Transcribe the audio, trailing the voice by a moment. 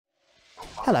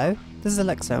Hello, this is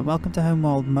Alexa and welcome to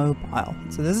Homeworld Mobile.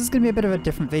 So this is going to be a bit of a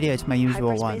different video to my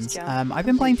usual ones. I've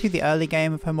been playing through the early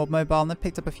game of Homeworld Mobile and I've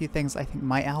picked up a few things I think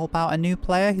might help out a new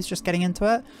player who's just getting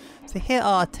into it. So here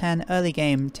are 10 early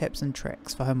game tips and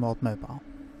tricks for Homeworld Mobile.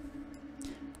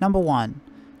 Number 1.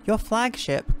 Your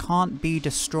flagship can't be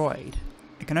destroyed.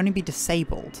 It can only be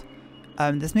disabled.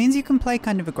 This means you can play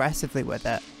kind of aggressively with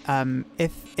it.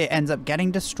 If it ends up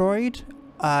getting destroyed,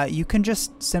 you can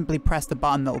just simply press the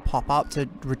button that will pop up to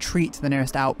retreat to the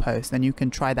nearest outpost, then you can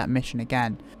try that mission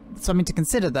again. Something to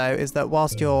consider though is that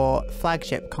whilst your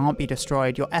flagship can't be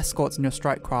destroyed, your escorts and your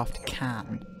strike craft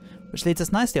can. Which leads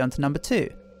us nicely on to number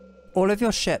 2. All of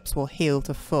your ships will heal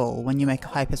to full when you make a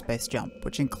hyperspace jump,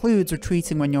 which includes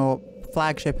retreating when your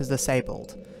flagship is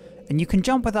disabled. And you can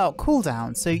jump without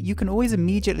cooldown, so you can always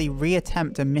immediately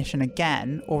re-attempt a mission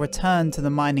again or return to the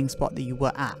mining spot that you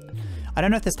were at. I don't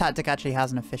know if this tactic actually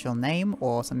has an official name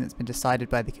or something that's been decided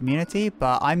by the community,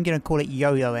 but I'm going to call it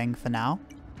yo-yoing for now.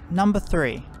 Number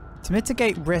 3. To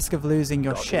mitigate risk of losing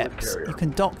your ships, you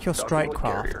can dock your strike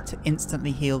craft to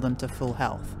instantly heal them to full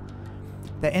health.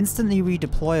 They're instantly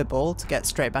redeployable to get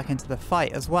straight back into the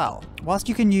fight as well. Whilst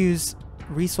you can use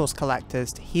resource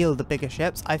collectors to heal the bigger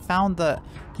ships, I found that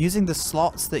using the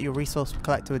slots that your resource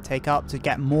collector would take up to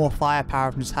get more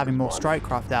firepower from just having more strike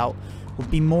craft out will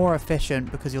be more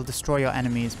efficient because you'll destroy your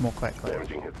enemies more quickly.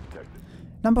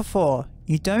 Number 4.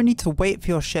 You don't need to wait for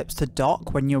your ships to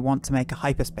dock when you want to make a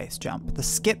hyperspace jump. The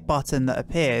skip button that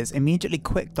appears immediately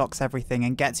quick docks everything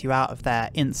and gets you out of there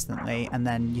instantly, and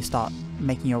then you start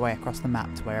making your way across the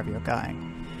map to wherever you're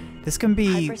going. This can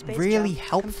be really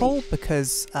helpful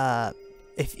because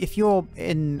if you're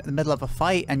in the middle of a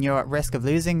fight and you're at risk of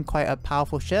losing quite a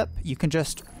powerful ship, you can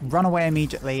just run away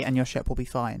immediately and your ship will be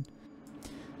fine.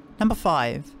 Number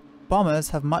 5. Bombers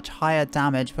have much higher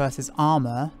damage versus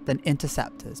armor than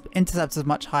interceptors, but interceptors have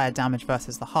much higher damage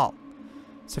versus the hull.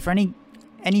 So for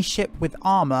any ship with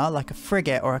armor, like a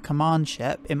frigate or a command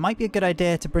ship, it might be a good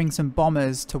idea to bring some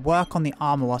bombers to work on the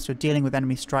armor whilst you're dealing with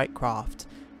enemy strike craft,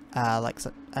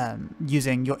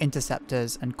 using your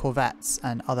interceptors and corvettes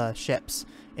and other ships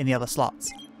in the other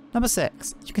slots. Number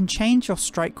 6. You can change your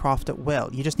strike craft at will.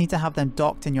 You just need to have them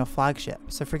docked in your flagship.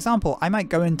 So for example, I might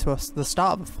go into the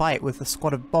start of a fight with a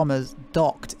squad of bombers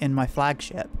docked in my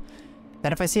flagship.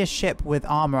 Then if I see a ship with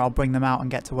armor, I'll bring them out and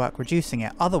get to work reducing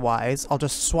it. Otherwise, I'll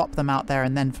just swap them out there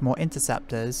and then for more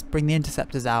interceptors, bring the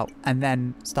interceptors out and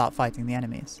then start fighting the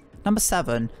enemies. Number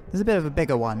 7. This is a bit of a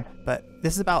bigger one, but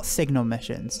this is about signal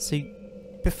missions. So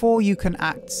before you can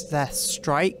access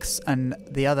strikes and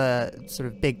the other sort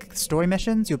of big story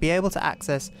missions, you'll be able to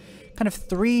access kind of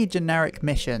 3 generic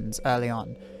missions early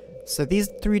on. So these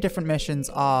 3 different missions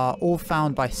are all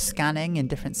found by scanning in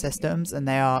different systems, and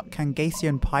they are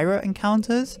Kangasian Pirate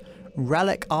encounters,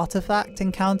 Relic Artifact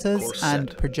encounters,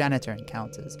 and Progenitor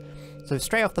encounters. So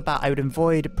straight off the bat, I would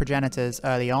avoid Progenitors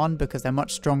early on because they're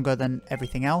much stronger than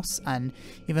everything else, and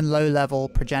even low-level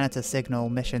Progenitor signal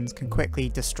missions can quickly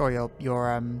destroy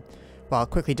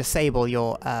quickly disable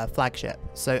your flagship.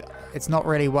 So it's not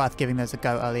really worth giving those a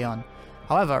go early on.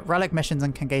 However, Relic missions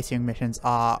and Kangasian missions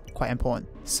are quite important.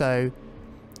 So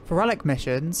for Relic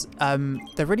missions,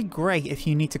 they're really great if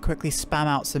you need to quickly spam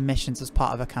out some missions as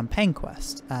part of a campaign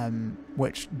quest,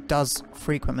 which does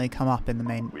frequently come up in the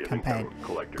main campaign.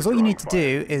 Because all you need to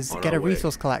do is get a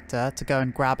resource collector to go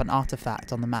and grab an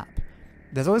artifact on the map.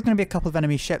 There's always going to be a couple of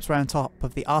enemy ships right on top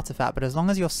of the artifact, but as long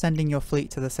as you're sending your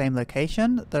fleet to the same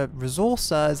location, the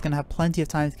resourcer is going to have plenty of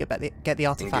time to get the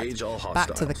artifact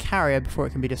back to the carrier before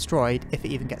it can be destroyed, if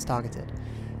it even gets targeted.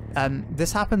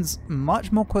 This happens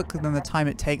much more quickly than the time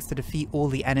it takes to defeat all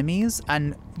the enemies,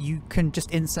 and you can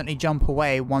just instantly jump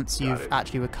away once you've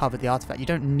actually recovered the artifact. You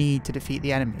don't need to defeat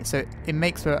the enemy, so it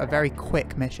makes for a very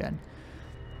quick mission.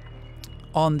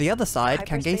 On the other side,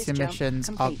 Kangasian missions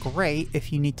are great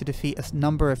if you need to defeat a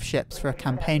number of ships for a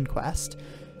campaign quest.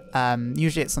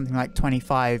 Usually it's something like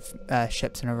 25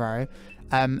 ships in a row.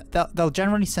 They'll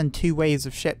generally send 2 waves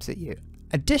of ships at you.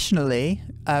 Additionally,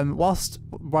 whilst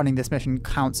running this mission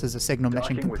counts as a signal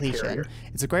mission completion,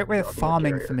 it's a great way of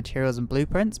farming for materials and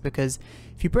blueprints, because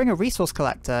if you bring a resource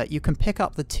collector, you can pick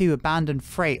up the 2 abandoned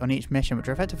freight on each mission, which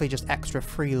are effectively just extra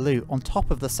free loot on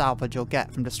top of the salvage you'll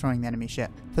get from destroying the enemy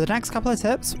ship. For the next couple of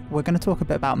tips, we're going to talk a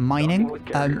bit about mining.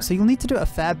 So you'll need to do it a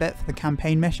fair bit for the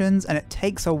campaign missions, and it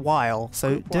takes a while,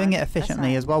 so doing it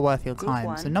efficiently is well worth your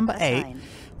time. So number 8,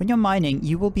 when you're mining,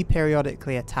 you will be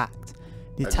periodically attacked.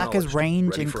 The attackers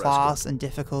range in class and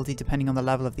difficulty depending on the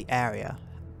level of the area,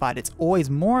 but it's always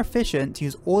more efficient to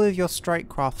use all of your strike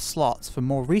craft slots for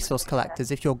more resource collectors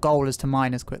if your goal is to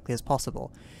mine as quickly as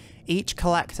possible. each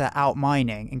collector out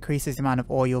mining increases the amount of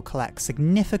ore you'll collect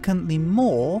significantly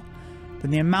more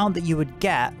than the amount that you would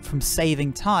get from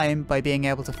saving time by being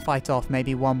able to fight off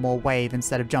maybe one more wave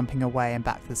instead of jumping away and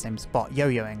back to the same spot,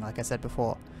 yo-yoing like I said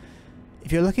before.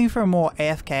 If you're looking for a more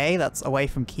AFK, that's away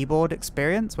from keyboard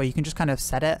experience, where you can just kind of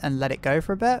set it and let it go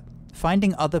for a bit,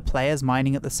 finding other players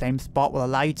mining at the same spot will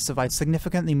allow you to survive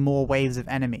significantly more waves of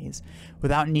enemies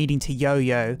without needing to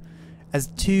yo-yo, as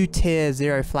 2 tier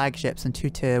 0 flagships and 2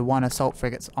 tier 1 assault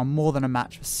frigates are more than a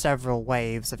match for several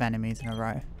waves of enemies in a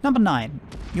row. Number 9.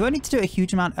 You won't need to do a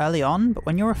huge amount early on, but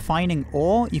when you're refining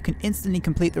ore, you can instantly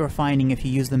complete the refining if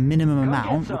you use the minimum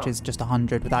amount, which is just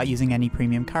 100, without using any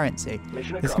premium currency.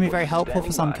 This can be very helpful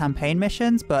for some campaign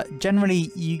missions, but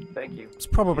generally it's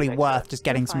probably worth just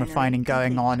getting some refining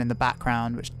going on in the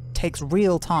background, which takes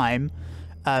real time.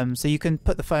 So you can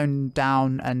put the phone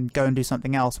down and go and do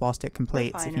something else whilst it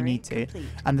completes if you need to.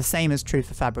 And the same is true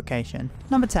for fabrication.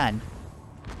 Number 10.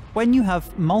 When you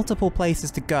have multiple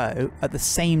places to go at the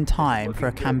same time for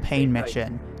a campaign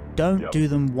mission, don't do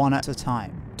them one at a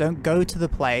time. Don't go to the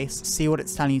place, see what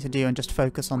it's telling you to do, and just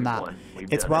focus on that.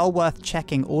 It's well worth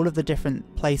checking all of the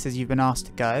different places you've been asked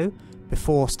to go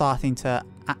before starting to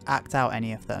act out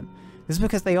any of them. This is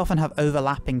because they often have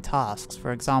overlapping tasks,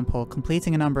 for example,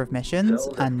 completing a number of missions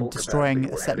and destroying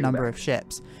a set number of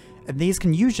ships. And these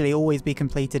can usually always be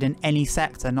completed in any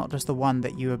sector, not just the one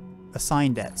that you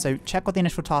assigned it. So check what the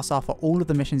initial tasks are for all of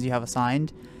the missions you have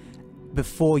assigned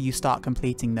before you start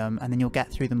completing them, and then you'll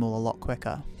get through them all a lot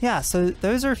quicker. Yeah, so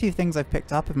those are a few things I've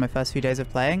picked up in my first few days of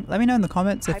playing. Let me know in the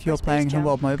comments if you're playing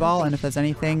Homeworld Mobile and if there's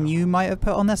anything you might have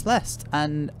put on this list.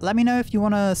 And let me know if you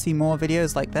want to see more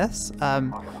videos like this.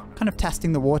 Kind of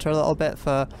testing the water a little bit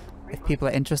for if people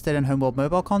are interested in Homeworld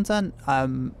Mobile content.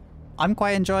 I'm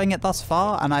quite enjoying it thus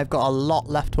far, and I've got a lot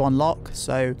left to unlock.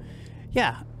 So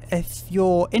yeah, if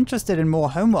you're interested in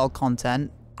more Homeworld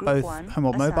content, both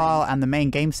Homeworld Mobile and the main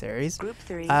game series,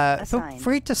 feel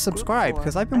free to subscribe,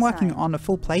 because I've been working on a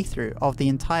full playthrough of the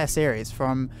entire series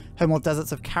from Homeworld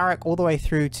Deserts of Kharak all the way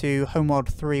through to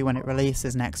Homeworld 3 when it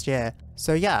releases next year.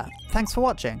 So yeah, thanks for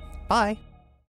watching. Bye!